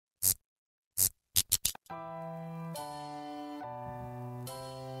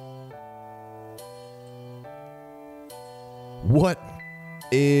What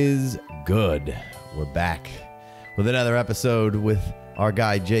is good? We're back with another episode with our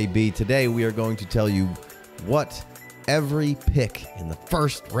guy JB. Today we are going to tell you what every pick in the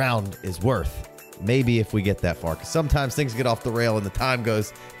first round is worth. Maybe if we get that far, because sometimes things get off the rail and the time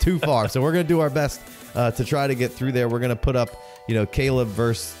goes too far. So we're going to do our best to try to get through there. We're going to put up, Caleb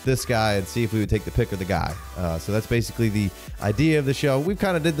versus this guy and see if we would take the pick or the guy. So that's basically the idea of the show. We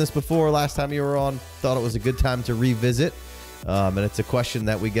kind of did this before last time you were on. Thought it was a good time to revisit. And it's a question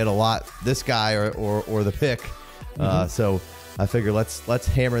that we get a lot, this guy or the pick. So I figure let's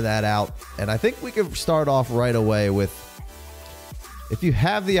hammer that out. And I think we could start off right away with, if you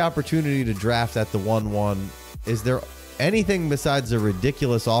have the opportunity to draft at the 1-1, is there anything besides a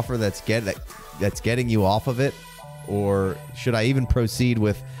ridiculous offer that's getting you off of it? Or should I even proceed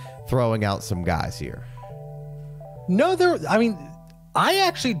with throwing out some guys here? No, I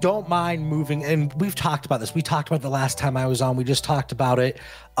actually don't mind moving, and we've talked about this. We talked about it the last time I was on. We just talked about it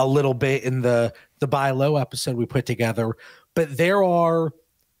a little bit in the buy low episode we put together. But there's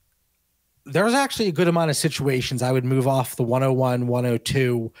actually a good amount of situations I would move off the 101,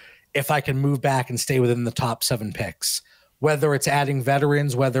 102 if I can move back and stay within the top 7 picks. Whether it's adding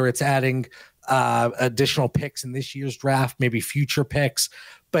veterans, whether it's adding additional picks in this year's draft, maybe future picks.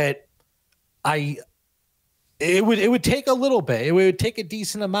 But it would take a little bit. It would take a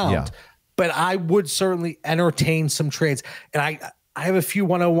decent amount, but I would certainly entertain some trades. And I have a few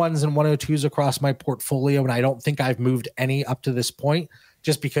 101s and 102s across my portfolio, and I don't think I've moved any up to this point,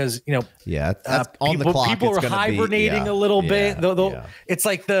 just because on the clock, people are hibernating a little bit. It's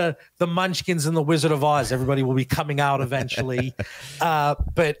like the Munchkins and the Wizard of Oz. Everybody will be coming out eventually,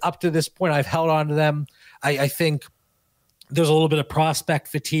 but up to this point, I've held on to them. I think there's a little bit of prospect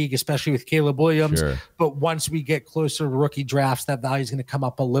fatigue, especially with Caleb Williams. Sure. But once we get closer to rookie drafts, that value is going to come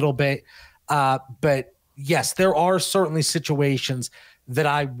up a little bit. But yes, there are certainly situations that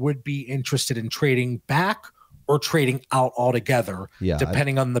I would be interested in trading back or trading out altogether,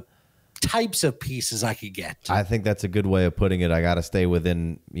 depending on the types of pieces I could get. I think that's a good way of putting it. I got to stay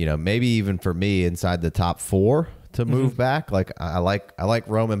within, maybe even for me inside the top 4 to move back. Like I like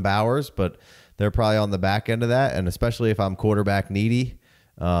Roman Bowers, but they're probably on the back end of that, and especially if I'm quarterback needy,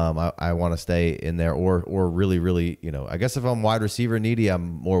 I want to stay in there. Or really, really, I guess if I'm wide receiver needy,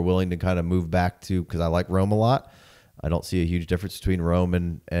 I'm more willing to kind of move back to, because I like Rome a lot. I don't see a huge difference between Rome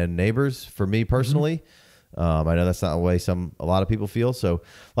and Nabers for me personally. I know that's not the way a lot of people feel. So,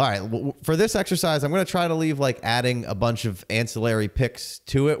 all right, for this exercise, I'm going to try to leave adding a bunch of ancillary picks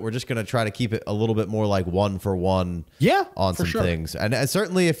to it. We're just going to try to keep it a little bit more like 1-for-1 on some things. And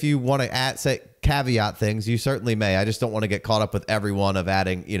certainly if you want to caveat things, you certainly may. I just don't want to get caught up with every one of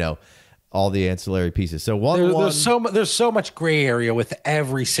adding, all the ancillary pieces. So there's so much gray area with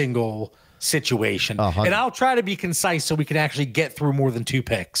every single situation. And I'll try to be concise so we can actually get through more than 2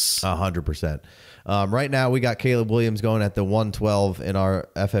 picks. 100%. Right now we got Caleb Williams going at the 112 in our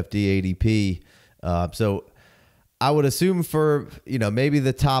FFD ADP. So I would assume for, maybe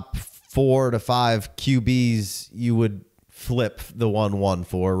the top 4 to 5 QBs, you would flip the 1-1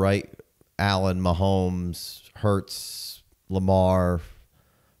 for, right? Allen, Mahomes, Hurts, Lamar,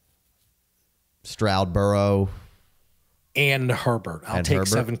 Stroud, Burrow, and Herbert. I'll take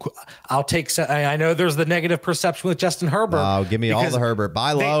 7. I'll take 7. I know there's the negative perception with Justin Herbert. Oh, give me all the Herbert.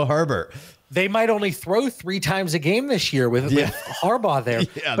 Buy low, Herbert. They might only throw 3 times a game this year with Harbaugh there.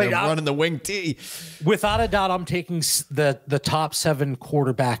 Yeah, they're running the wing T. Without a doubt, I'm taking the top 7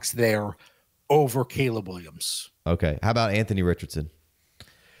 quarterbacks there over Caleb Williams. Okay. How about Anthony Richardson?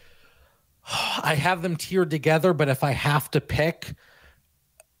 I have them tiered together, but if I have to pick,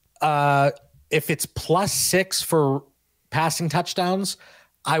 if it's +6 for passing touchdowns,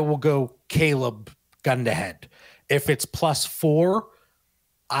 I will go Caleb gun to head. If it's +4,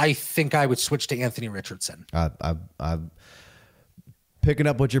 I think I would switch to Anthony Richardson. I'm picking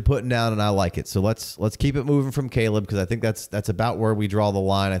up what you're putting down, and I like it. So let's keep it moving from Caleb, because I think that's about where we draw the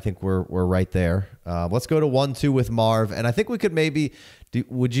line. I think we're right there. Let's go to 1-2 with Marv, and I think we could maybe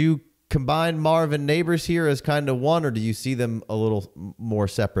would you combine Marv and Nabers here as kind of one, or do you see them a little more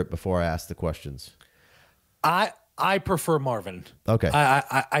separate before I ask the questions? I prefer Marvin. Okay.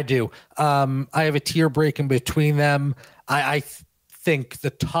 I do. I have a tier break in between them. I think the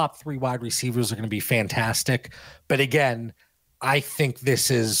top 3 wide receivers are going to be fantastic. But again, I think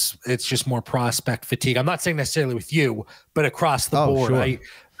it's just more prospect fatigue. I'm not saying necessarily with you, but across the board. Sure.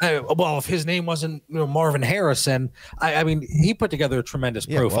 Well, if his name wasn't Marvin Harrison, I mean, he put together a tremendous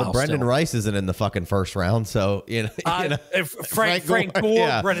profile. Well, Brendan Rice isn't in the fucking first round, so Frank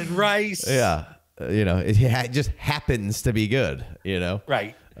Gore, Brendan Rice. Yeah. it just happens to be good,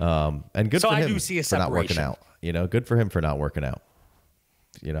 Right. And good for him I do see a for not working out. Good for him for not working out.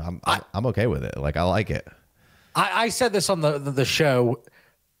 I'm okay with it. Like, I like it. I said this on the show.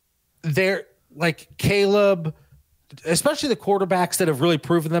 They're like Caleb, especially the quarterbacks that have really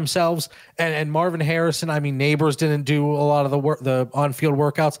proven themselves, and Marvin Harrison. I mean, Nabers didn't do a lot of the on-field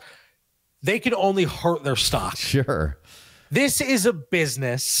workouts. They can only hurt their stock. Sure. This is a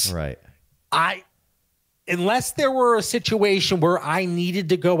business. Right. Unless there were a situation where I needed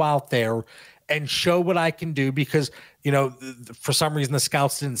to go out there and show what I can do, because, for some reason the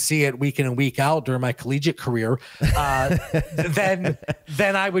scouts didn't see it week in and week out during my collegiate career, then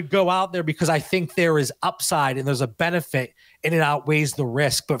I would go out there because I think there is upside and there's a benefit and it outweighs the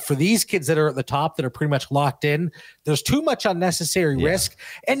risk. But for these kids that are at the top that are pretty much locked in, there's too much unnecessary risk.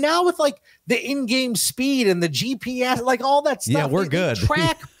 And now with like the in-game speed and the GPS, like all that stuff, we're good. They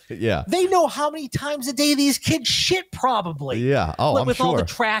track. Yeah. They know how many times a day these kids shit probably. Yeah. Oh, I'm with sure. all the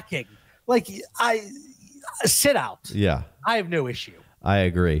tracking. Like, I sit out. Yeah. I have no issue. I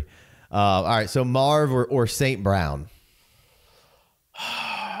agree. All right. So Marv or St. Brown?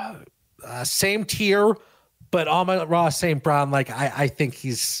 Same tier, but Amon-Ra St. Brown, like, I think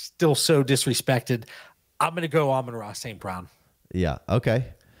he's still so disrespected. I'm going to go Amon-Ra St. Brown. Yeah. Okay.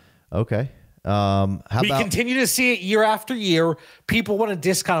 We continue to see it year after year. People want to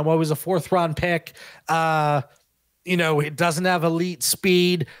discount him. Well, he was a 4th-round pick. It doesn't have elite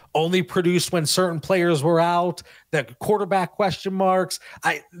speed, only produced when certain players were out, the quarterback question marks.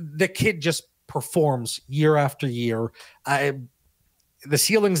 The kid just performs year after year. The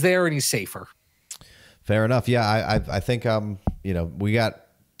ceiling's there and he's safer. Fair enough. Yeah, I think, we got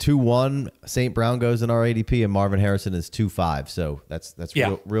 2-1. St. Brown goes in our ADP and Marvin Harrison is 2-5. So that's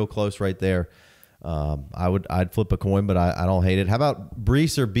real close right there. I'd flip a coin, but I don't hate it. How about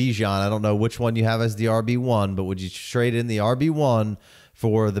Breece or Bijan? I don't know which one you have as the RB1, but would you trade in the RB1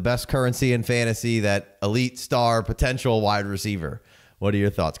 for the best currency in fantasy, that elite star potential wide receiver? What are your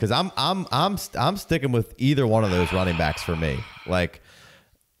thoughts? Because I'm sticking with either one of those running backs for me. Like,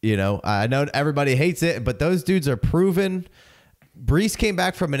 I know everybody hates it, but those dudes are proven. Breece came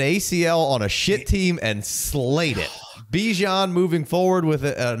back from an ACL on a shit team and slayed it. Bijan moving forward with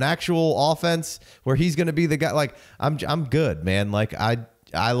an actual offense where he's going to be the guy. Like, I'm good, man. Like, I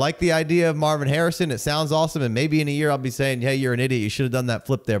like the idea of Marvin Harrison. It sounds awesome, and maybe in a year I'll be saying, "Hey, you're an idiot. You should have done that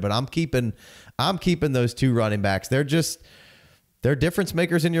flip there." But I'm keeping those two running backs. They're difference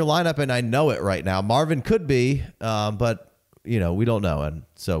makers in your lineup, and I know it right now. Marvin could be, but we don't know. And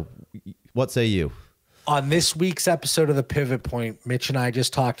so, what say you? On this week's episode of The Pivot Point, Mitch and I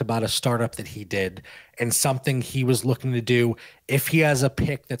just talked about a startup that he did and something he was looking to do. If he has a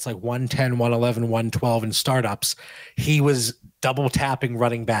pick that's like 110, 111, 112 in startups, he was double tapping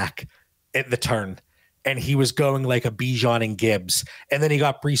running back at the turn. And he was going like a Bijan and Gibbs. And then he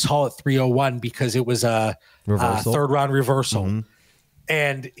got Breece Hall at 301 because it was a 3rd-round reversal. Mm-hmm.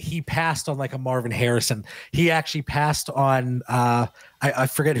 And he passed on like a Marvin Harrison. He actually passed on, I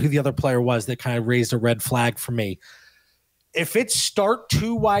forget who the other player was that kind of raised a red flag for me. If it's start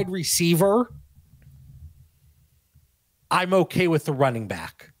 2 wide receiver, I'm okay with the running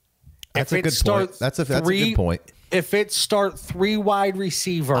back. That's a good point. That's a good point. If it's start 3 wide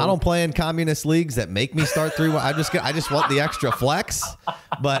receiver, I don't play in communist leagues that make me start 3. I just want the extra flex.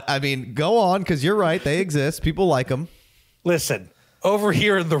 But I mean, go on, because you're right. They exist. People like them. Listen. Over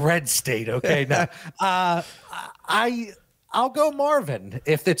here in the red state, okay? Now, I'll go Marvin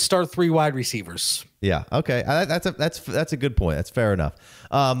if it start 3 wide receivers. Yeah, okay. That's a good point. That's fair enough.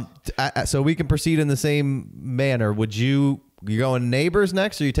 So we can proceed in the same manner. You going Nabers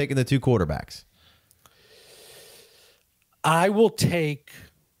next, or are you taking the 2 quarterbacks? I will take,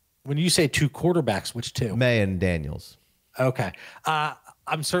 when you say 2 quarterbacks, which 2? May and Daniels. Okay.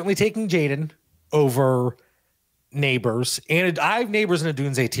 I'm certainly taking Jayen over Nabers, and I have Nabers and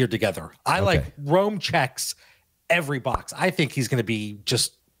Odunze tiered together. Like Rome checks every box. I think he's going to be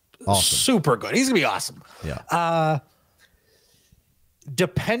just awesome. Super good. He's going to be awesome. Yeah.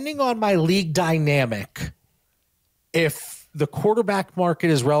 Depending on my league dynamic, if the quarterback market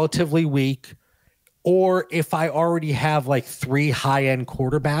is relatively weak, or if I already have like 3 high-end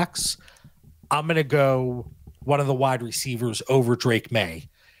quarterbacks, I'm going to go one of the wide receivers over Drake May.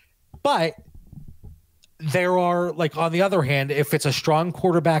 But there are, like, on the other hand, if it's a strong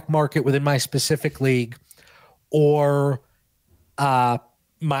quarterback market within my specific league, or my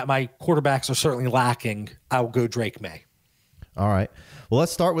quarterbacks are certainly lacking, I'll go Drake May. All right. Well,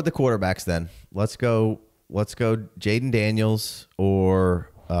 let's start with the quarterbacks then. Let's go Jaden Daniels or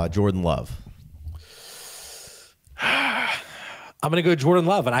Jordan Love. I'm going to go Jordan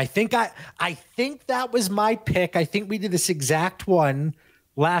Love. And I think that was my pick. I think we did this exact one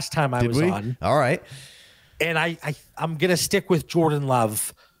last time I was on. All right. And I'm going to stick with Jordan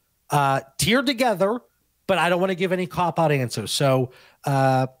Love. Tiered together, but I don't want to give any cop-out answers. So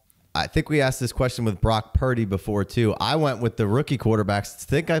I think we asked this question with Brock Purdy before, too. I went with the rookie quarterbacks. I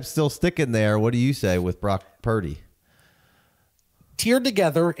think I'm still sticking there. What do you say with Brock Purdy? Tiered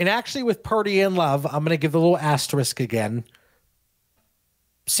together, and actually with Purdy and Love, I'm going to give the little asterisk again.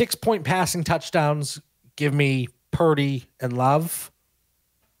 6-point passing touchdowns, give me Purdy and Love.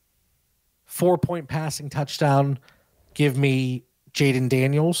 4-point passing touchdown, give me Jaden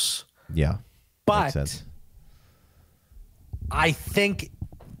Daniels. Yeah. But I think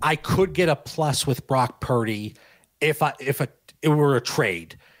I could get a plus with Brock Purdy if it were a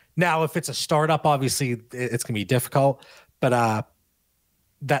trade. Now, if it's a startup, obviously it's going to be difficult, but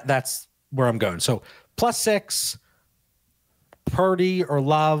that's where I'm going. So +6, Purdy or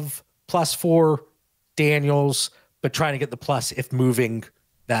Love, +4, Daniels, but trying to get the plus if moving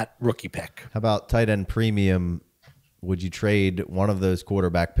that rookie pick. How about tight end premium? Would you trade one of those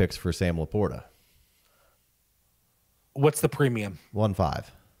quarterback picks for Sam Laporta? What's the premium? 1.5.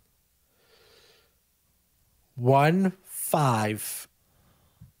 1.5.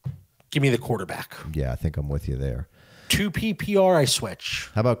 Give me the quarterback. Yeah, I think I'm with you there. 2 PPR, I switch.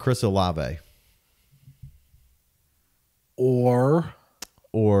 How about Chris Olave? Or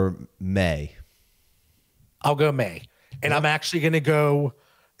May. I'll go May. And I'm actually going to go,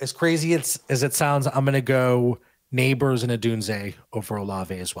 as crazy as it sounds, I'm going to go Nabers and Odunze over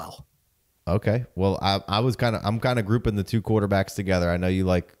Olave as well. Okay. Well, I'm kind of grouping the two quarterbacks together. I know you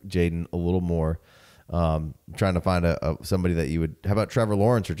like Jaden a little more. Trying to find somebody that you would. How about Trevor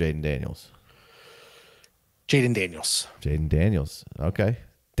Lawrence or Jaden Daniels? Jaden Daniels. Jaden Daniels. Okay.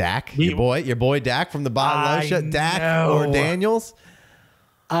 Dak, your boy Dak from the bottom low. Dak or Daniels?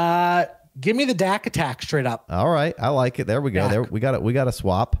 Give me the Dak attack straight up. All right, I like it. There we go. Dak. There we got a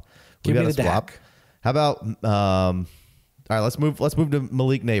swap. Give me the swap. Dak. How about all right, let's move to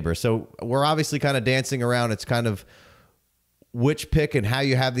Malik Nabers. So we're obviously kind of dancing around. It's kind of which pick and how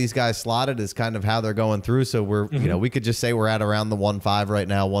you have these guys slotted is kind of how they're going through. So we're we could just say we're at around the 1.5 right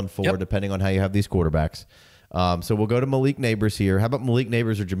now, 1.4, depending on how you have these quarterbacks. So we'll go to Malik Nabers here. How about Malik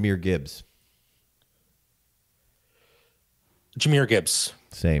Nabers or Jahmyr Gibbs? Jahmyr Gibbs.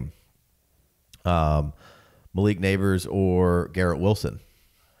 Same. Malik Nabers or Garrett Wilson?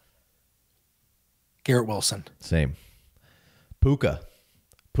 Garrett Wilson. Same. Puka,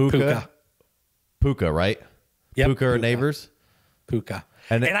 right? Yep, Puka or Nabers? Puka.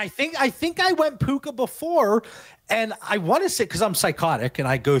 And I think I went Puka before, and I want to say, because I'm psychotic and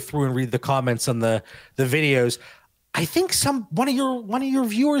I go through and read the comments on the videos. I think one of your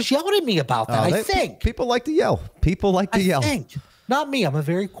viewers yelled at me about that. I think people like to yell. People like to yell. Not me. I'm a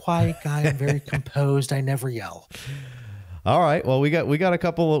very quiet guy. I'm very composed. I never yell. All right. Well, we got a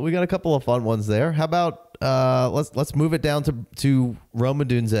couple of fun ones there. How about let's move it down to Rome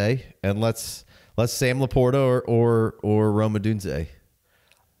Odunze, and let's Sam Laporta or Rome Odunze.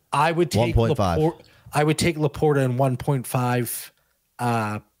 I would take 1.5. I would take Laporta in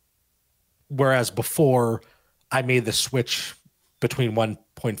 1.5, whereas before I made the switch between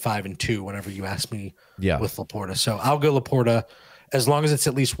 1.5 and 2 whenever you asked me with Laporta. So I'll go Laporta. As long as it's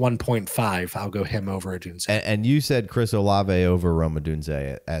at least 1.5, I'll go him over Odunze. And you said Chris Olave over Rome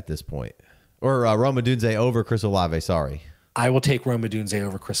Odunze at this point. Or Rome Odunze over Chris Olave, sorry. I will take Rome Odunze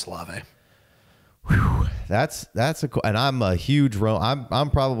over Chris Olave. Whew, that's and I'm a huge I'm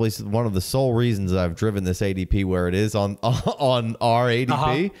probably one of the sole reasons I've driven this ADP where it is on our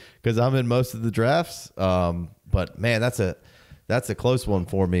ADP because I'm in most of the drafts. But man, that's a close one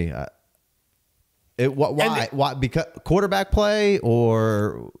for me. Why? Because quarterback play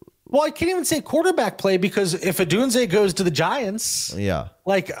or? Well, I can't even say quarterback play because if Odunze goes to the Giants,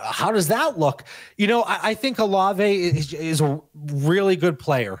 like how does that look? I think Olave is a really good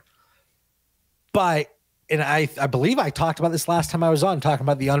player. But, and I believe I talked about this last time I was on, talking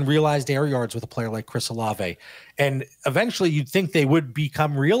about the unrealized air yards with a player like Chris Olave. And eventually you'd think they would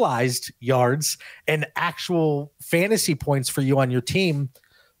become realized yards and actual fantasy points for you on your team.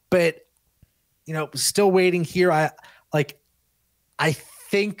 But, still waiting here. I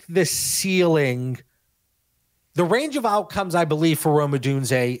think the ceiling, the range of outcomes, I believe, for Rome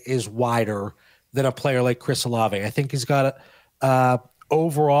Odunze is wider than a player like Chris Olave. I think he's got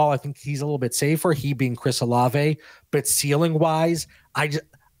overall, I think he's a little bit safer, he being Chris Olave, but ceiling wise,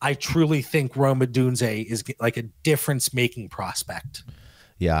 I truly think Rome Odunze is like a difference making prospect.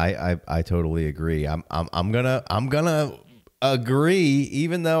 Yeah, I totally agree. I'm gonna agree,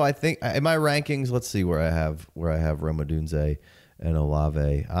 even though I think in my rankings, let's see where I have Rome Odunze. and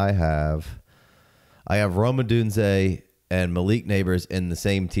Olave. I have Odunze and Malik Nabers in the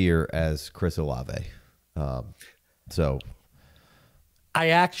same tier as Chris Olave. So I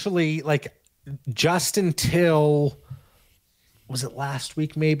actually, like, just until, was it last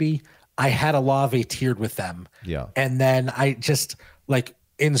week maybe, I had Olave tiered with them. Yeah. And then I just, like,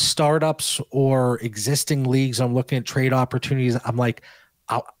 in startups or existing leagues, I'm looking at trade opportunities. I'm like,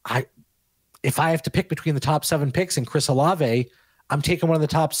 if I have to pick between the top 7 picks and Chris Olave, I'm taking one of the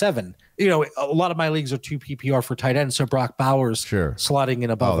top 7. You know, a lot of my leagues are 2 PPR for tight ends, so Brock Bowers slotting in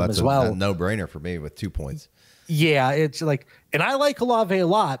above him as well. That's a no-brainer for me with 2 points. Yeah, it's like, and I like Olave a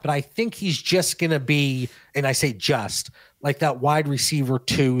lot, but I think he's just going to be, and I say just, like that wide receiver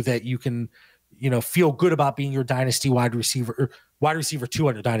 2 that you can, you know, feel good about being your dynasty wide receiver, or wide receiver 2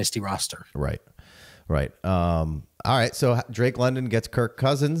 on your dynasty roster. Right. All right, so Drake London gets Kirk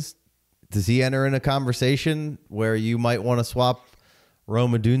Cousins. Does he enter in a conversation where you might want to swap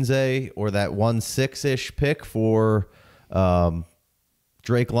Odunze or that 1/6-ish pick for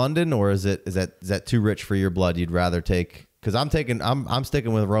Drake London, or is that too rich for your blood? You'd rather take, because I'm sticking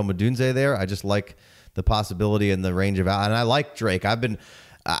with Odunze there. I just like the possibility and the range of and I like Drake. I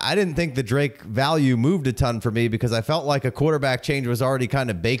didn't think the Drake value moved a ton for me because I felt like a quarterback change was already kind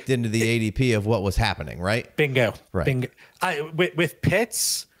of baked into the ADP of what was happening, right? Bingo. Right. Bingo. With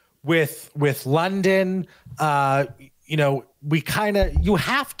Pitts, with London, you know, you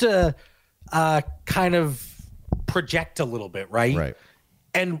have to kind of project a little bit, right? Right.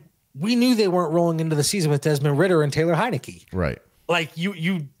 And we knew they weren't rolling into the season with Desmond Ridder and Taylor Heineke. Right. Like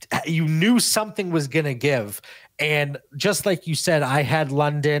you knew something was going to give. And just like you said, I had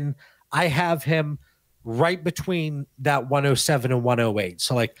London. I have him right between that 107 and 108.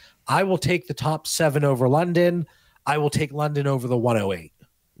 So, like, I will take the top 7 over London. I will take London over the 108.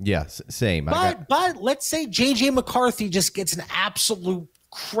 Yes, same. But let's say JJ McCarthy just gets an absolute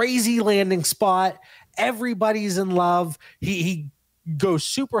crazy landing spot. Everybody's in love. He goes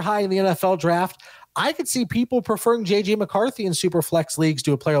super high in the NFL draft. I could see people preferring JJ McCarthy in Superflex leagues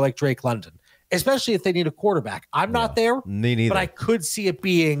to a player like Drake London, especially if they need a quarterback. I'm not there, me neither, but I could see it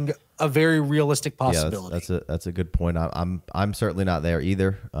being a very realistic possibility. Yeah, that's a good point. I'm certainly not there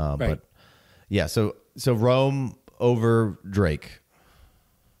either. Right. But yeah, so Rome over Drake.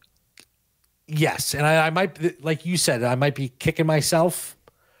 Yes, and I might, like you said, I might be kicking myself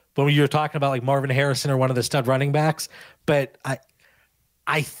when you were talking about like Marvin Harrison or one of the stud running backs, but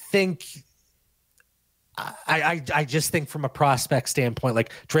I think I just think from a prospect standpoint,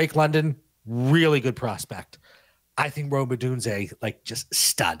 like Drake London, really good prospect. I think Odunze, like, just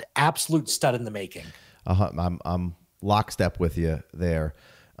stud, absolute stud in the making. I'm lockstep with you there.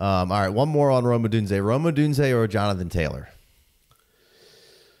 All right, one more on Odunze or Jonathan Taylor.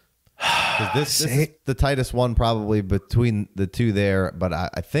 This is the tightest one probably between the two there, but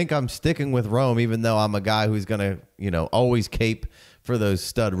I think I'm sticking with Rome, even though I'm a guy who's going to, always cape for those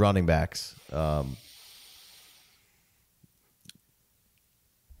stud running backs.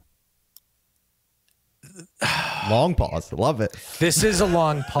 Long pause. Love it. This is a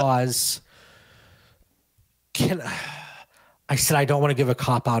long pause. I said I don't want to give a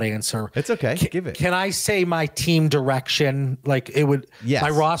cop-out answer. It's okay. Give it. Can I say my team direction? Like, it would. Yes. My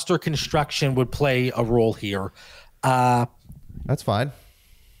roster construction would play a role here. That's fine.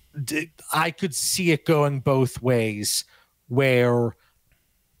 I could see it going both ways, where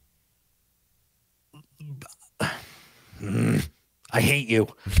I hate you.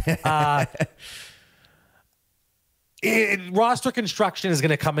 Roster construction is going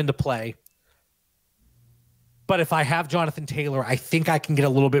to come into play. But if I have Jonathan Taylor, I think I can get a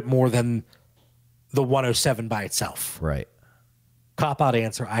little bit more than the 107 by itself. Right. Cop-out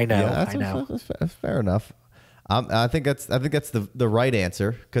answer. I know. Yeah, I know. That's fair enough. I think that's the right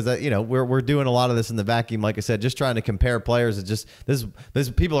answer, because we're doing a lot of this in the vacuum, like I said, just trying to compare players. It's just this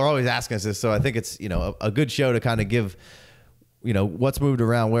people are always asking us this, so I think it's a good show to kind of give what's moved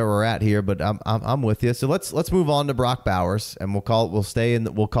around where we're at here. But I'm with you. So let's move on to Brock Bowers, and we'll call it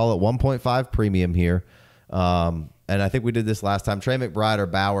 1.5 premium here. And I think we did this last time. Trey McBride or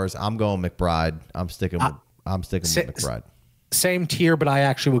Bowers? I'm going McBride. I'm sticking with McBride. Same tier, but I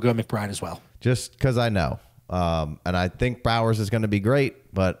actually will go McBride as well. Just because I know. And I think Bowers is going to be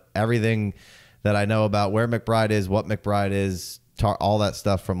great, but everything that I know about where McBride is, what McBride is, all that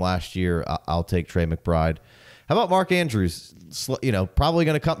stuff from last year, I'll take Trey McBride. How about Mark Andrews? Probably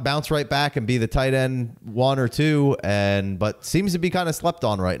going to bounce right back and be the tight end 1 or 2, but seems to be kind of slept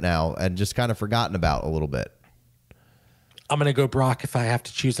on right now and just kind of forgotten about a little bit. I'm going to go Brock if I have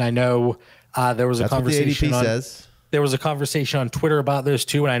to choose. I know there was a conversation. What the ADP says. There was a conversation on Twitter about those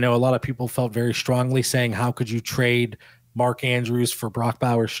two, and I know a lot of people felt very strongly saying, how could you trade Mark Andrews for Brock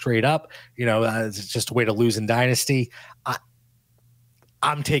Bowers straight up. It's just a way to lose in Dynasty.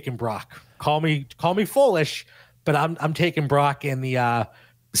 I'm taking Brock. Call me foolish, but I'm taking Brock in the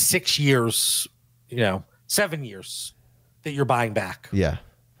 6 years, 7 years that you're buying back. Yeah.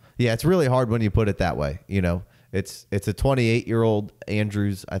 Yeah, it's really hard when you put it that way. It's a 28-year-old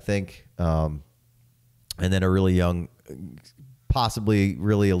Andrews, I think, and then a really young, possibly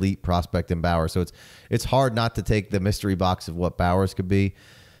really elite prospect in Bowers. So it's hard not to take the mystery box of what Bowers could be.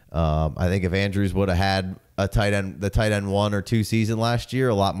 I think if Andrews would have had the tight end 1 or 2 season last year,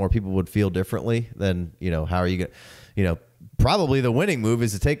 a lot more people would feel differently than, how are you going to, probably the winning move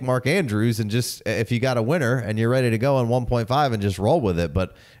is to take Mark Andrews and just, if you got a winner and you're ready to go on 1.5 and just roll with it.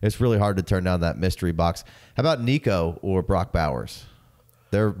 But it's really hard to turn down that mystery box. How about Nico or Brock Bowers?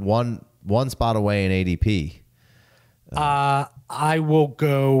 They're one spot away in ADP. I will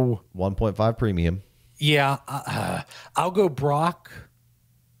go 1.5 premium. Yeah. I'll go Brock.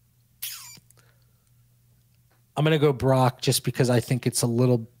 I'm going to go Brock just because I think it's a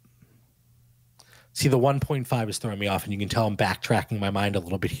little. See, the 1.5 is throwing me off, and you can tell I'm backtracking my mind a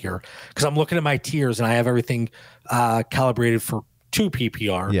little bit here because I'm looking at my tiers and I have everything calibrated for 2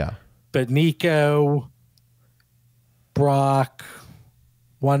 PPR. Yeah. But Nico, Brock,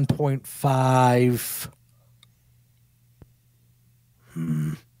 1.5.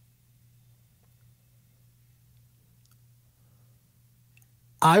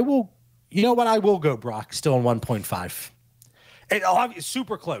 I will. You know what? I will go Brock still in 1.5. It's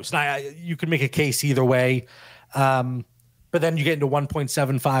super close. Now, you can make a case either way. But then you get into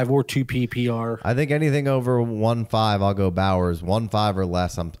 1.75 or 2 PPR. I think anything over 1.5, I'll go Bowers. 1.5 or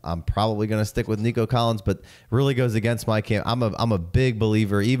less, I'm probably going to stick with Nico Collins, but really goes against my camp. I'm a big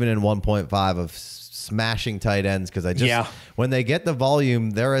believer, even in 1.5, of smashing tight ends because when they get the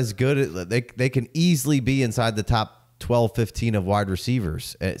volume, they're as good. They can easily be inside the top 12, 15 of wide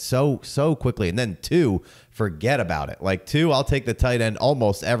receivers so quickly. And then 2, forget about it. Like 2, I'll take the tight end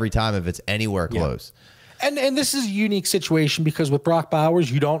almost every time if it's anywhere close. And this is a unique situation because with Brock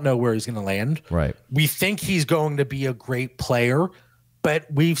Bowers, you don't know where he's going to land. Right. We think he's going to be a great player, but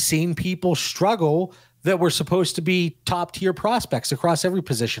we've seen people struggle that were supposed to be top-tier prospects across every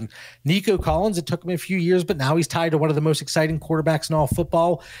position. Nico Collins, it took him a few years, but now he's tied to one of the most exciting quarterbacks in all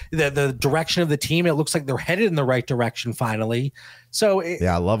football. The direction of the team, it looks like they're headed in the right direction finally. So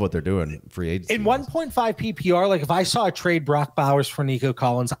I love what they're doing. Free agency. In 1.5 PPR, like if I saw a trade Brock Bowers for Nico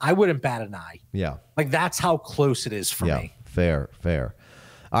Collins, I wouldn't bat an eye. Yeah. Like that's how close it is for me. Fair.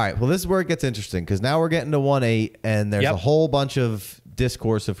 All right. Well, this is where it gets interesting because now we're getting to 1.8 and there's a whole bunch of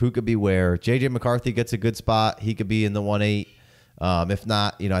discourse of who could be where. JJ McCarthy gets a good spot. He could be in the 1.8. If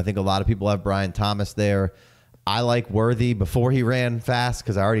not, I think a lot of people have Brian Thomas there. I like Worthy before he ran fast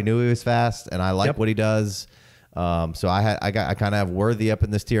because I already knew he was fast and I like what he does. So I kind of have Worthy up in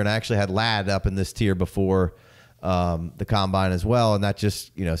this tier, and I actually had Ladd up in this tier before the combine as well, and that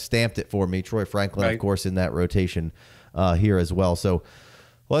just stamped it for me. Troy Franklin, of course, in that rotation here as well. So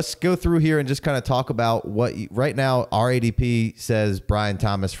let's go through here and just kind of talk about what right now our ADP says Brian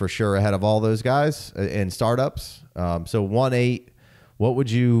Thomas for sure ahead of all those guys in startups. So 1.8, what would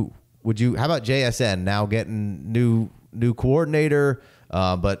you how about JSN now getting new coordinator,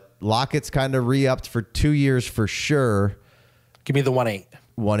 but Lockett's kind of re-upped for 2 years for sure. Give me the 1.8.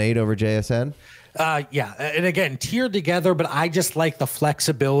 1.8 over JSN? Yeah. And again, tiered together, but I just like the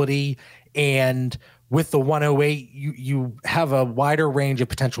flexibility, and with the 108, you have a wider range of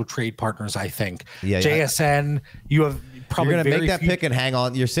potential trade partners, I think. Yeah, JSN, you have probably you're going to make that pick and hang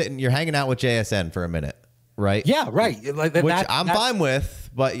on. You're hanging out with JSN for a a minute, right? Yeah, right. Which I'm fine with,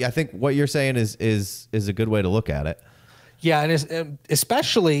 but I think what you're saying is a good way to look at it. Yeah, and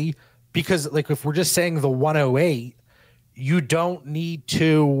especially because if we're just saying the 108, you don't need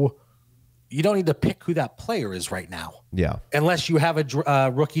to pick who that player is right now. Yeah. Unless you have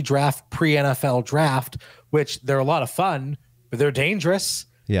a rookie draft, pre-NFL draft, which they're a lot of fun, but they're dangerous.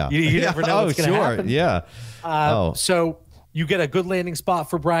 Yeah. You never know what's going to happen. Yeah. So you get a good landing spot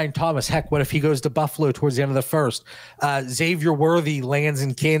for Brian Thomas. Heck, what if he goes to Buffalo towards the end of the first? Xavier Worthy lands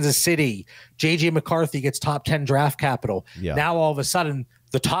in Kansas City. JJ McCarthy gets top 10 draft capital. Yeah. Now all of a sudden,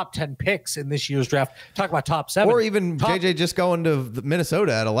 the top 10 picks in this year's draft, talk about top 7. Or even JJ just going to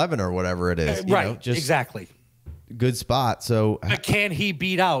Minnesota at 11 or whatever it is. Exactly. Good spot. So but can he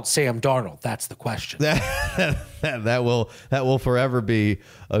beat out Sam Darnold? That's the question. That will forever be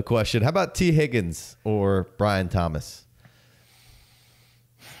a question. How about T. Higgins or Brian Thomas?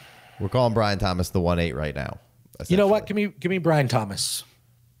 We're calling Brian Thomas the 1.8 right now. You know what? Give me Brian Thomas.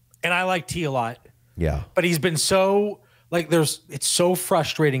 And I like T a lot. Yeah. But he's been so like it's so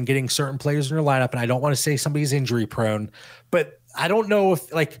frustrating getting certain players in your lineup, and I don't want to say somebody's injury prone, but I don't know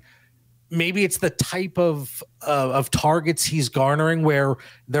if like maybe it's the type of targets he's garnering where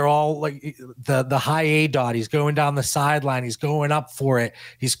they're all like the high A dot. He's going down the sideline. He's going up for it.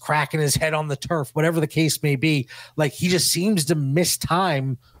 He's cracking his head on the turf, whatever the case may be. Like he just seems to miss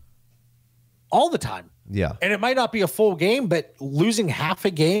time all the time. Yeah. And it might not be a full game, but losing half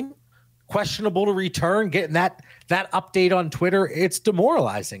a game, questionable to return, getting that update on Twitter, it's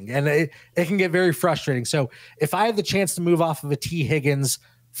demoralizing and it can get very frustrating. So if I have the chance to move off of a T Higgins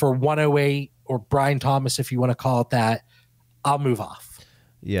for 108 or Brian Thomas, if you want to call it that, I'll move off.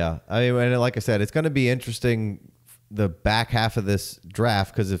 Yeah. I mean, and like I said, it's going to be interesting the back half of this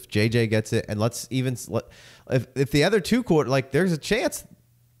draft, because if JJ gets it, and if the other two like there's a chance,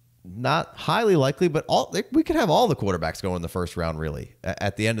 not highly likely, but we could have all the quarterbacks go in the first round. Really,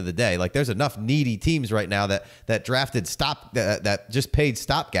 at the end of the day, like there's enough needy teams right now that drafted that just paid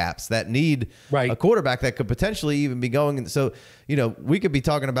stopgaps that need a quarterback that could potentially even be going. And so, we could be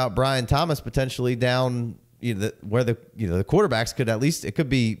talking about Brian Thomas potentially down, where the quarterbacks could, at least it could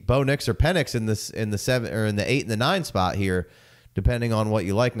be Bo Nix or Penix in the 7 or in the 8 and the 9 spot here, depending on what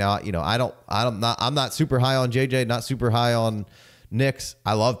you like. Now, I'm not super high on JJ, not super high on Nix.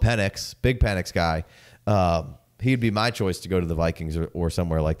 I love Penix, big Penix guy. He'd be my choice to go to the Vikings or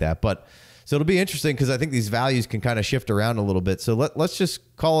somewhere like that. But so it'll be interesting because I think these values can kind of shift around a little bit. So let's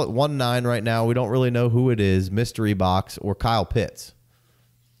just call it 1-9 right now. We don't really know who it is, mystery box or Kyle Pitts.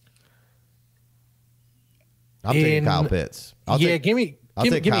 I'm taking Kyle Pitts. I'll take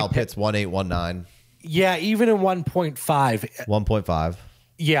Kyle Pitts 1-8-1-9. Yeah, even in 1.5. 1.5.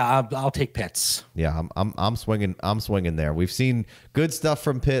 Yeah, I'll take Pitts. Yeah, I'm swinging. I'm swinging there. We've seen good stuff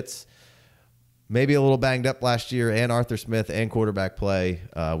from Pitts. Maybe a little banged up last year, and Arthur Smith and quarterback play.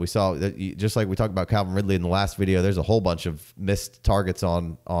 We saw that, just like we talked about Calvin Ridley in the last video. There's a whole bunch of missed targets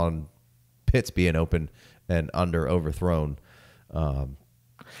on Pitts being open and overthrown.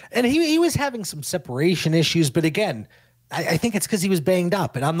 And he was having some separation issues, but again, I think it's because he was banged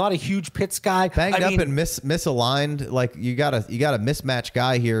up, and I'm not a huge Pitts guy. Banged up and misaligned. Like you got a mismatch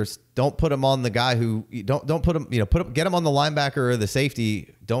guy here. Don't put him on the guy who don't put him. Get him on the linebacker or the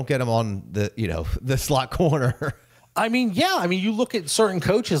safety. Don't get him on the slot corner. I mean, yeah. I mean, you look at certain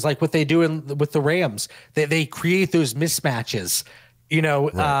coaches, like what they do with the Rams. They create those mismatches.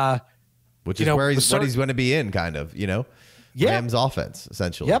 Right. Which is where he's going to be in, kind of. Rams offense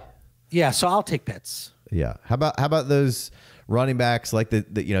essentially. Yep. Yeah. So I'll take Pitts. Yeah. How about those running backs like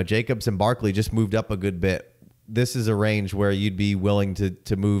the Jacobs and Barkley just moved up a good bit. This is a range where you'd be willing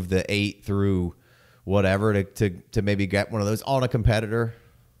to move the 8 through whatever to maybe get one of those on a competitor.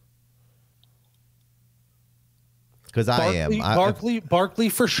 Because Barkley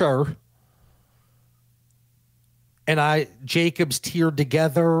for sure. And Jacobs tiered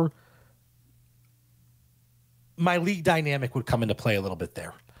together. My league dynamic would come into play a little bit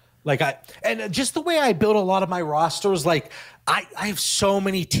there. And just the way I build a lot of my rosters, like I have so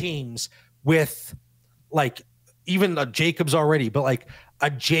many teams with like even a Jacobs already, but like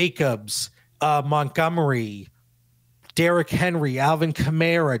a Jacobs, Montgomery, Derrick Henry, Alvin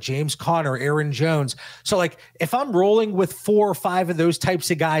Kamara, James Conner, Aaron Jones. So like if I'm rolling with 4 or 5 of those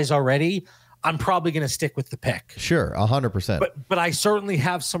types of guys already, I'm probably going to stick with the pick. Sure, 100%. But I certainly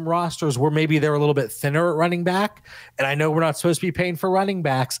have some rosters where maybe they're a little bit thinner at running back, and I know we're not supposed to be paying for running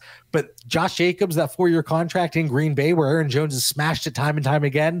backs, but Josh Jacobs, that 4-year contract in Green Bay where Aaron Jones has smashed it time and time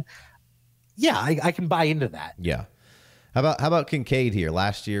again, yeah, I can buy into that. Yeah. How about Kincaid here?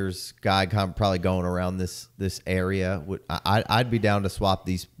 Last year's guy probably going around this area. I'd be down to swap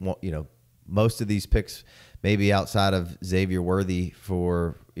these, most of these picks maybe outside of Xavier Worthy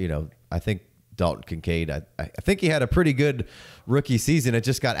for, I think Dalton Kincaid. I think he had a pretty good rookie season. It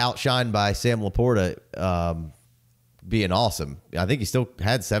just got outshined by Sam Laporta being awesome. I think he still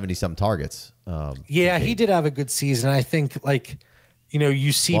had 70-some targets. Kincaid. He did have a good season. I think,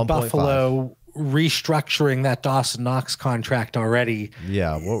 you see 1. Buffalo restructuring that Dawson Knox contract already.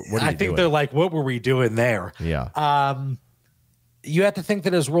 Yeah, what I think doing? They're like, what were we doing there? Yeah. You have to think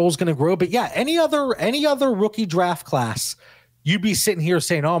that his role is going to grow. But yeah, any other rookie draft class, you'd be sitting here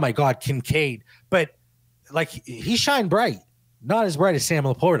saying, oh my God, Kincaid. But like he shined bright, not as bright as Sam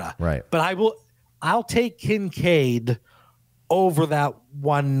Laporta. Right. But I'll take Kincaid over that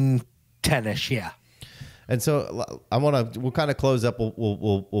 110-ish. Yeah. And so we'll kind of close up.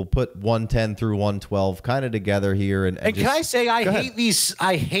 We'll put 110 through 112 kind of together here. And can I say I hate these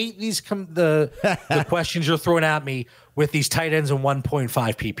the questions you're throwing at me with these tight ends in 1.5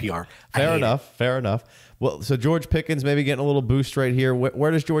 PPR. Fair enough. Well, so George Pickens maybe getting a little boost right here.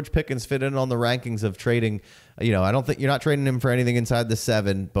 Where does George Pickens fit in on the rankings of trading? I don't think you're not trading him for anything inside the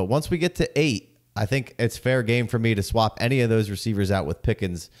 7, but once we get to 8, I think it's fair game for me to swap any of those receivers out with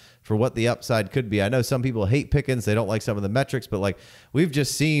Pickens for what the upside could be. I know some people hate Pickens. They don't like some of the metrics, but like we've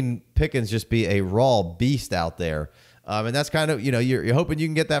just seen Pickens just be a raw beast out there. And that's kind of, you're hoping you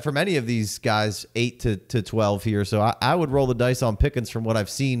can get that from any of these guys 8 to 12 here. So I would roll the dice on Pickens from what I've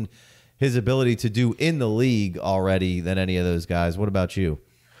seen his ability to do in the league already than any of those guys. What about you?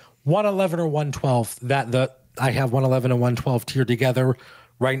 111 or 112. I have 111 and 112 tiered together.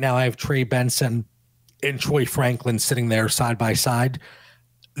 Right now I have Trey Benson and Troy Franklin sitting there side by side.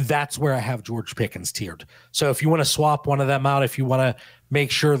 That's where I have George Pickens tiered. So if you want to swap one of them out, if you want to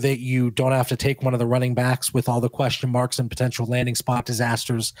make sure that you don't have to take one of the running backs with all the question marks and potential landing spot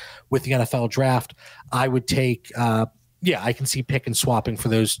disasters with the NFL draft, I would take, I can see Pickens swapping for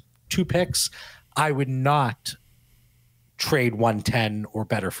those 2 picks. I would not trade 110 or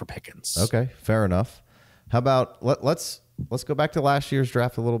better for Pickens. Okay, fair enough. How about let's go back to last year's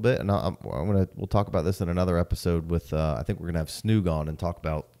draft a little bit, and we'll talk about this in another episode with I think we're gonna have Snoog on and talk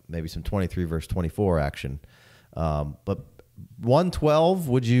about maybe some 23 versus 24 action. But 112,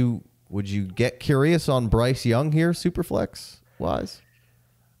 would you get curious on Bryce Young here, Superflex wise?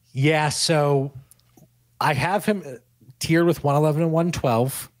 Yeah, so I have him tiered with 111 and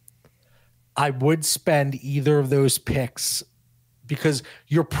 112. I would spend either of those picks because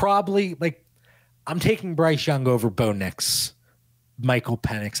you're probably like, I'm taking Bryce Young over Bo Nix, Michael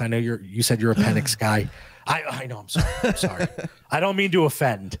Penix. I know you said you're a Penix guy. I know. I'm sorry. I don't mean to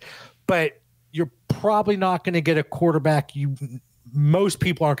offend, but you're probably not going to get a quarterback. Most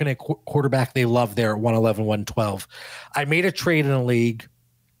people aren't going to get a quarterback they love there at 111, 112. I made a trade in a league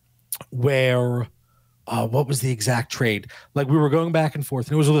where, what was the exact trade? Like we were going back and forth,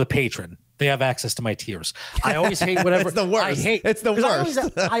 and it was with a patron. They have access to my tiers. I always hate whatever. It's the worst. It's the worst.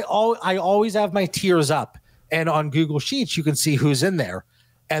 I always have my tiers up, and on Google Sheets you can see who's in there.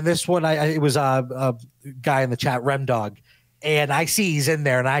 And this one, it was a guy in the chat, Remdog, and I see he's in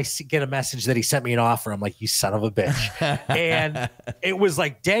there, and I get a message that he sent me an offer. I'm like, you son of a bitch, and it was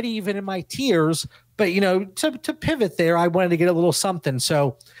like dead even in my tiers. But to pivot there, I wanted to get a little something.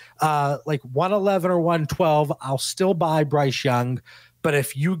 So, like 111 or 112, I'll still buy Bryce Young. But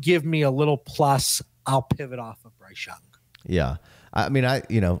if you give me a little plus, I'll pivot off of Bryce Young. Yeah. I mean,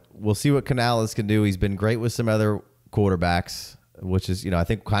 we'll see what Canales can do. He's been great with some other quarterbacks, which is, I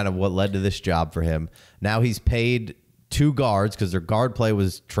think kind of what led to this job for him. Now he's paid 2 guards because their guard play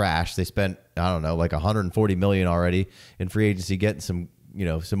was trash. They spent, I don't know, like $140 million already in free agency getting some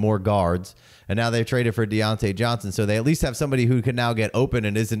more guards. And now they've traded for Deontay Johnson. So they at least have somebody who can now get open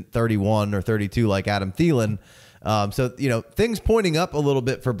and isn't 31 or 32 like Adam Thielen. So, things pointing up a little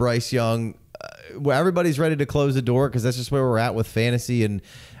bit for Bryce Young, where everybody's ready to close the door because that's just where we're at with fantasy. And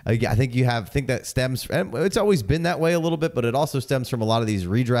I think that stems, and it's always been that way a little bit, but it also stems from a lot of these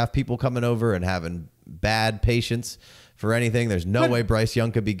redraft people coming over and having bad patience for anything. There's no way Bryce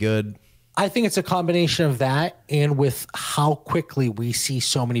Young could be good. I think it's a combination of that and with how quickly we see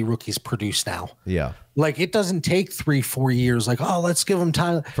so many rookies produce now. Yeah. Like it doesn't take 3-4 years. Like, oh, let's give them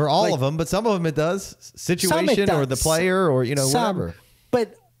time for all of them, but some of them it does. Situation or the player or whatever.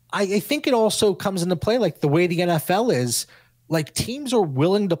 But I think it also comes into play like the way the NFL is. Like teams are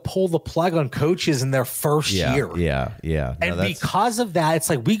willing to pull the plug on coaches in their first year. Yeah. And because of that, it's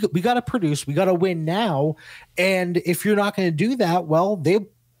like we got to produce, we got to win now. And if you're not going to do that, well,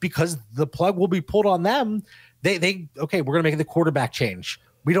 because the plug will be pulled on them, okay, we're going to make the quarterback change.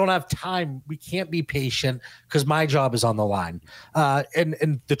 We don't have time. We can't be patient because my job is on the line.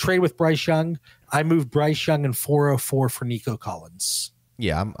 And the trade with Bryce Young, I moved Bryce Young in 404 for Nico Collins.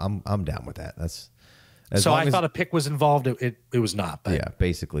 Yeah, I'm down with that. So I thought a pick was involved. It was not. But. Yeah,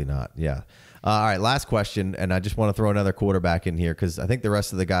 basically not. Yeah. All right, last question, and I just want to throw another quarterback in here because I think the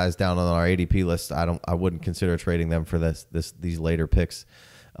rest of the guys down on our ADP list, I wouldn't consider trading them for these later picks.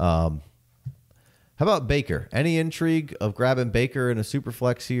 How about Baker? Any intrigue of grabbing Baker in a super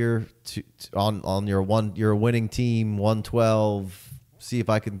flex here on your winning team 112? See if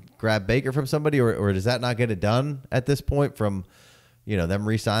I can grab Baker from somebody, or does that not get it done at this point from them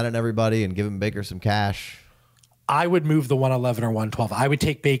re-signing everybody and giving Baker some cash? I would move the 111 or 112. I would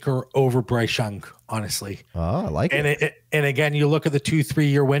take Baker over Bryce Young, honestly. Oh, I like it. And again, you look at the 2-3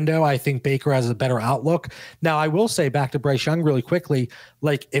 year window, I think Baker has a better outlook. Now, I will say back to Bryce Young really quickly,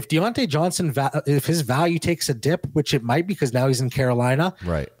 like if Deontay Johnson, if his value takes a dip, which it might because now he's in Carolina.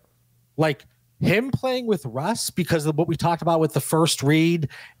 Right. Like him playing with Russ because of what we talked about with the first read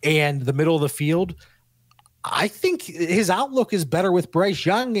and the middle of the field, I think his outlook is better with Bryce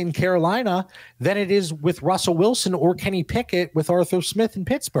Young in Carolina than it is with Russell Wilson or Kenny Pickett with Arthur Smith in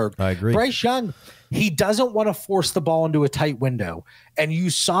Pittsburgh. I agree. Bryce Young, he doesn't want to force the ball into a tight window. And you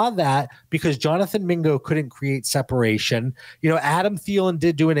saw that because Jonathan Mingo couldn't create separation. You know, Adam Thielen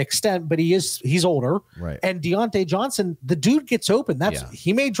did to an extent, but he's older. Right. And Deontay Johnson, the dude gets open.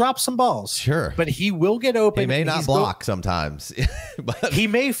 He may drop some balls. Sure. But he will get open. He may not block sometimes. But he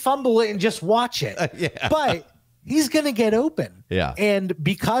may fumble it and just watch it. Yeah. But he's going to get open. Yeah. And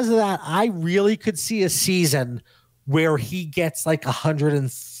because of that, I really could see a season where he gets like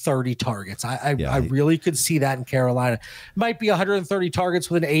 130 targets. I really could see that in Carolina. Might be 130 targets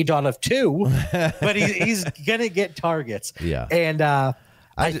with an age-on of 2, but he's going to get targets. Yeah. And I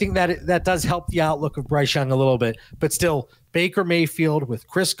think that does help the outlook of Bryce Young a little bit. But still, Baker Mayfield with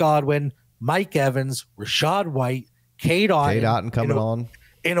Chris Godwin, Mike Evans, Rashad White, Cade Otton coming on.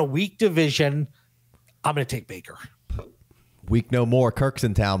 In a weak division, I'm going to take Baker. Week no more. Kirk's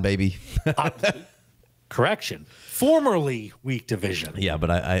in town, baby. Correction. Formerly weak division. Yeah,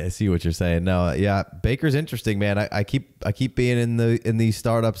 but I see what you're saying. No, yeah, Baker's interesting, man. I keep being in these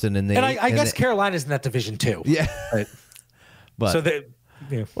startups and I guess Carolina's in that division too. Yeah, but so that.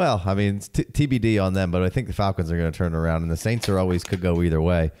 Yeah. Well, I mean, it's TBD on them, but I think the Falcons are going to turn around, and the Saints could go either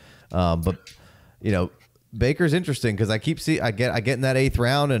way. But you know, Baker's interesting because I get in that 8th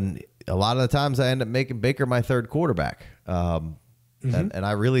round, and a lot of the times I end up making Baker my 3rd quarterback. And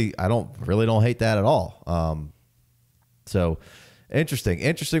I don't hate that at all. So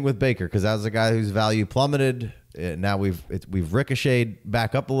interesting with Baker because as a guy whose value plummeted, now we've ricocheted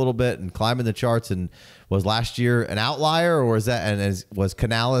back up a little bit and climbing the charts. And was last year an outlier, or was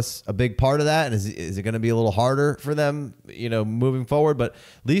Canales a big part of that? And is it going to be a little harder for them, you know, moving forward? But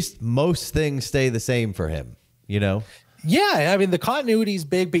at least most things stay the same for him, you know. Yeah, I mean, the continuity is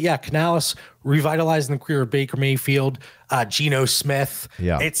big, but yeah, Canales revitalizing the career of Baker Mayfield, Geno Smith.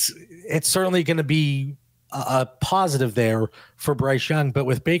 Yeah, it's certainly going to be a positive there for Bryce Young. But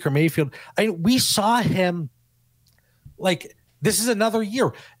with Baker Mayfield, we saw him like this is another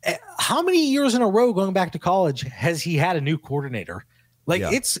year. How many years in a row going back to college has he had a new coordinator? Like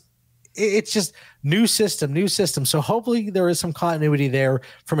it's just new system. So hopefully there is some continuity there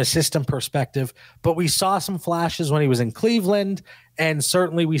from a system perspective. But we saw some flashes when he was in Cleveland, and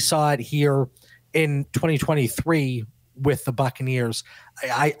certainly we saw it here in 2023 with the Buccaneers.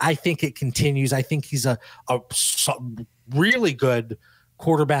 I think it continues. I think he's a really good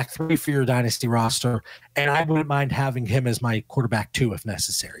quarterback 3 for your dynasty roster, and I wouldn't mind having him as my quarterback 2 if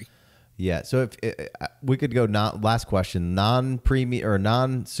necessary. Yeah, so if we could go last question, non-premium or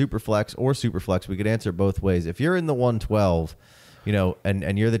non-superflex or superflex, we could answer both ways. If you're in the 112, you know,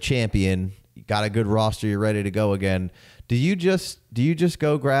 and you're the champion, you got a good roster, you're ready to go again. Do you just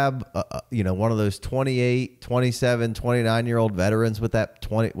go grab one of those 28, 27, 29-year-old veterans with that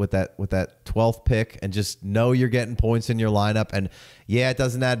 12th pick and just know you're getting points in your lineup? And yeah, it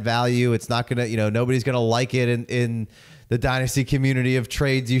doesn't add value. It's not gonna, nobody's gonna like it in the dynasty community of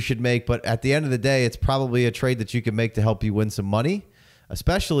trades you should make, but at the end of the day, it's probably a trade that you can make to help you win some money,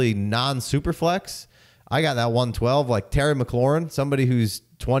 especially non-superflex. I got that 112, like Terry McLaurin, somebody who's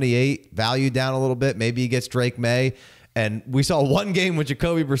 28, valued down a little bit. Maybe he gets Drake May. And we saw one game with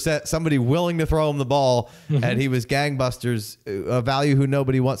Jacoby Brissett, somebody willing to throw him the ball, and he was gangbusters, a value who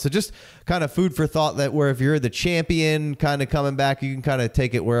nobody wants. So just kind of food for thought that where if you're the champion kind of coming back, you can kind of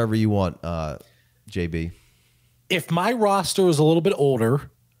take it wherever you want, JB. If my roster is a little bit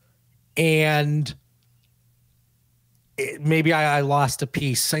older and maybe I lost a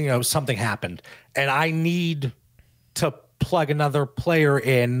piece, something happened, and I need to plug another player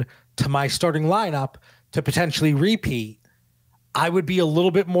in to my starting lineup to potentially repeat, I would be a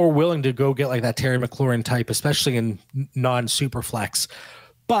little bit more willing to go get like that Terry McLaurin type, especially in non-superflex.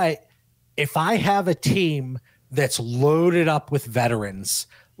 But if I have a team that's loaded up with veterans,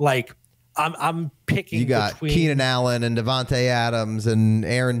 like I'm picking. You got Keenan Allen and Devontae Adams and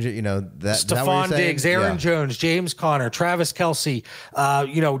Aaron, Stephon Diggs, Aaron Jones, James Conner, Travis Kelce.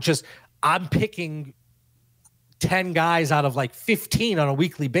 I'm picking 10 guys out of like 15 on a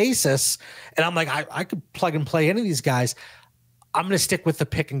weekly basis. And I'm like, I could plug and play any of these guys. I'm going to stick with the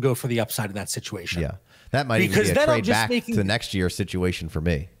pick and go for the upside in that situation. Yeah. That might even be a trade back to the next year situation for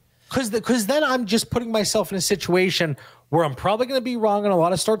me. Because then I'm just putting myself in a situation where I'm probably going to be wrong on a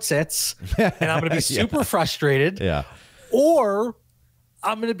lot of start sits, and I'm going to be super frustrated. Yeah. Or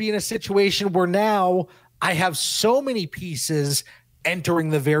I'm going to be in a situation where now I have so many pieces entering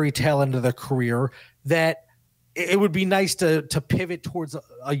the very tail end of their career that it would be nice to pivot towards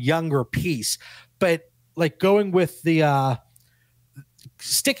a younger piece. But like going with the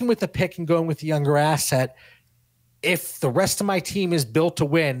sticking with the pick and going with the younger asset, if the rest of my team is built to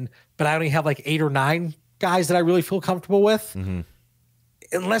win, but I only have like 8 or 9 guys that I really feel comfortable with,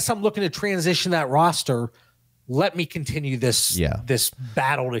 unless I'm looking to transition that roster, let me continue this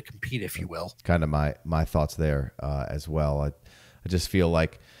battle to compete, if you will. Kind of my thoughts there as well. I just feel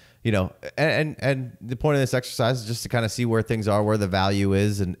like, you know, and the point of this exercise is just to kind of see where things are, where the value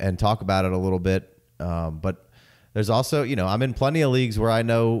is, and talk about it a little bit. But there's also, you know, I'm in plenty of leagues where I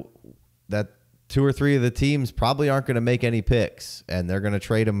know that 2 or 3 of the teams probably aren't going to make any picks, and they're going to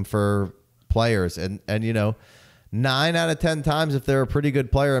trade them for players. And you know, 9 out of 10 times, if they're a pretty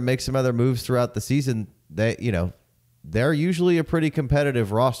good player and make some other moves throughout the season, they're usually a pretty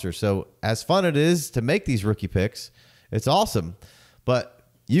competitive roster. So as fun it is to make these rookie picks, it's awesome. But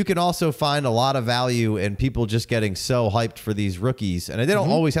you can also find a lot of value in people just getting so hyped for these rookies, and they don't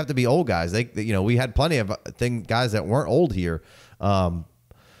always have to be old guys. They you know, we had plenty of guys that weren't old here. So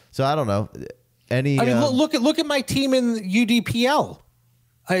I don't know. I mean, look at my team in UDPL.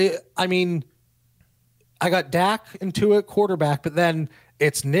 I mean, I got Dak into it quarterback, but then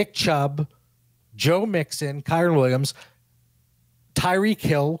it's Nick Chubb, Joe Mixon, Kyron Williams, Tyreek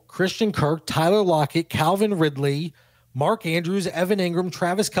Hill, Christian Kirk, Tyler Lockett, Calvin Ridley, Mark Andrews, Evan Ingram,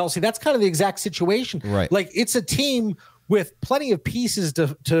 Travis Kelce. That's kind of the exact situation. Right. Like, it's a team with plenty of pieces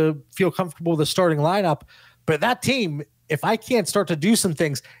to feel comfortable with the starting lineup. But that team, if I can't start to do some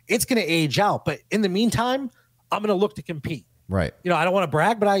things, it's going to age out. But in the meantime, I'm going to look to compete. Right. You know, I don't want to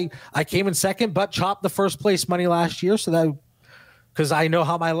brag, but I came in second, but chopped the first place money last year. So that, because I know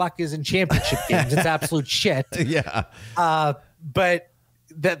how my luck is in championship games. It's absolute shit. Yeah. But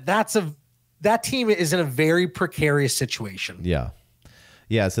that team is in a very precarious situation. Yeah.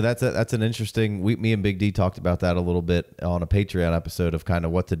 Yeah, so that's an interesting. Me and Big D talked about that a little bit on a Patreon episode of kind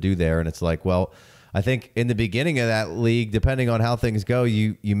of what to do there, and it's like, well, I think in the beginning of that league, depending on how things go,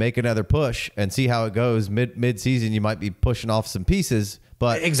 you make another push and see how it goes. Mid season, you might be pushing off some pieces,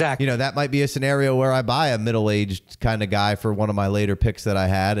 but exactly, you know, that might be a scenario where I buy a middle-aged kind of guy for one of my later picks that I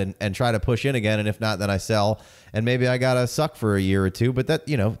had and try to push in again, and if not, then I sell, and maybe I gotta suck for a year or two. But that,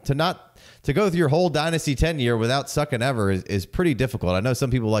 you know, to go through your whole Dynasty 10 year without sucking ever is pretty difficult. I know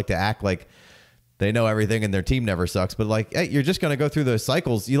some people like to act like they know everything and their team never sucks, but like, hey, you're just going to go through those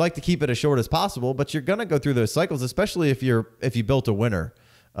cycles. You like to keep it as short as possible, but you're going to go through those cycles, especially if you built a winner.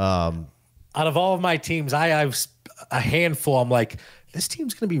 Out of all of my teams, I have a handful. I'm like, this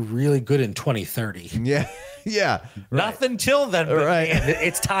team's going to be really good in 2030. Yeah. Yeah. Right. Nothing till then, but right. Man,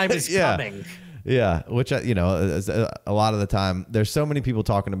 its time is coming. Yeah, which, you know, a lot of the time, there's so many people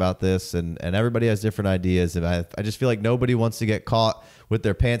talking about this, and everybody has different ideas. And I just feel like nobody wants to get caught with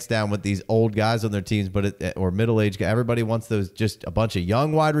their pants down with these old guys on their teams, or middle-aged guys. Everybody wants those, just a bunch of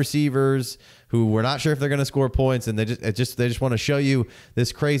young wide receivers who we're not sure if they're going to score points, and they just want to show you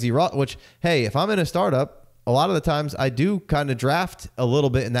this crazy route. Which, hey, if I'm in a startup, a lot of the times I do kind of draft a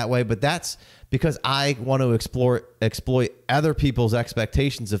little bit in that way, but that's because I want to exploit other people's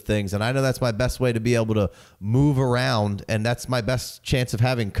expectations of things. And I know that's my best way to be able to move around, and that's my best chance of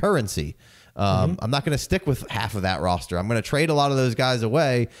having currency. I'm not going to stick with half of that roster. I'm going to trade a lot of those guys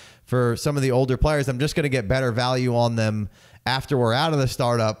away for some of the older players. I'm just going to get better value on them after we're out of the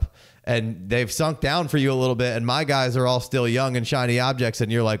startup and they've sunk down for you a little bit, and my guys are all still young and shiny objects,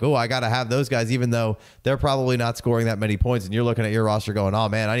 and you're like, oh, I got to have those guys, even though they're probably not scoring that many points, and you're looking at your roster going, oh,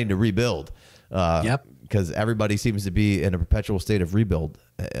 man, I need to rebuild. Yep. Because everybody seems to be in a perpetual state of rebuild.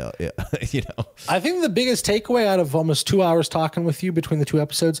 You know, I think the biggest takeaway out of almost 2 hours talking with you between the two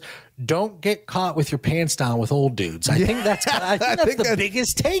episodes: don't get caught with your pants down with old dudes. I think that's the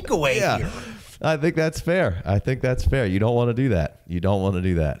biggest takeaway here. I think that's fair. You don't want to do that.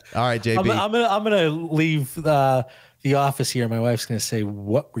 All right, JB. I'm gonna leave the office here. My wife's gonna say,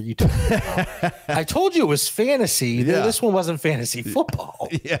 "What were you talking about?" I told you it was fantasy. Yeah. This one wasn't fantasy football.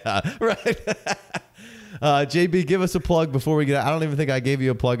 Yeah, right. JB, give us a plug before we get out. I don't even think I gave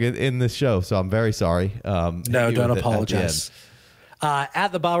you a plug in this show, so I'm very sorry. No, don't apologize.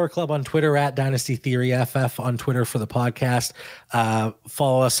 At the Bauer Club on Twitter, at Dynasty Theory FF on Twitter for the podcast.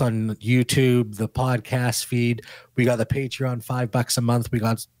 Follow us on YouTube, the podcast feed. We got the Patreon, $5 a month. We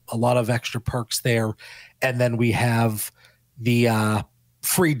got a lot of extra perks there. And then we have the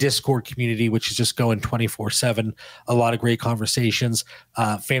free Discord community, which is just going 24/7. A lot of great conversations,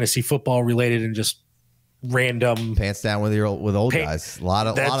 fantasy football related, and just random pants down with old guys. A lot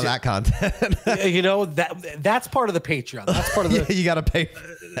of that content. That's part of the Patreon. That's part of the. You got to pay.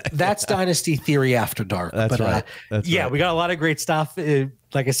 That's Dynasty Theory After Dark. That's right. We got a lot of great stuff.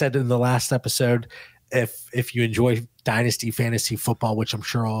 Like I said in the last episode, if you enjoy Dynasty Fantasy Football, which I'm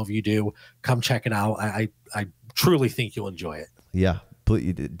sure all of you do, come check it out. I truly think you'll enjoy it. Yeah.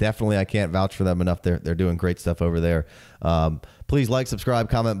 Definitely, I can't vouch for them enough. They're doing great stuff over there. Please like, subscribe,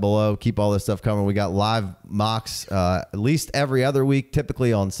 comment below. Keep all this stuff coming. We got live mocks at least every other week,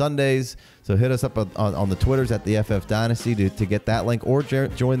 typically on Sundays. So hit us up on the Twitters at the FF Dynasty to get that link, or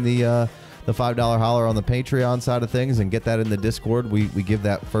join the $5 holler on the Patreon side of things and get that in the Discord. We give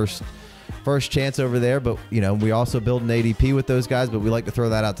that first chance over there, but we also build an ADP with those guys, but we like to throw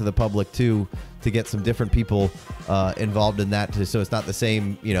that out to the public too, to get some different people involved in that, so it's not the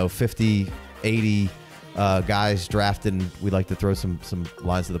same 50 80 guys drafting. We like to throw some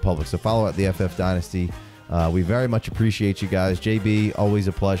lines to the public, so follow at the FF Dynasty. We very much appreciate you guys. JB, always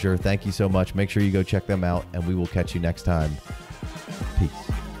a pleasure. Thank you so much. Make sure you go check them out, and we will catch you next time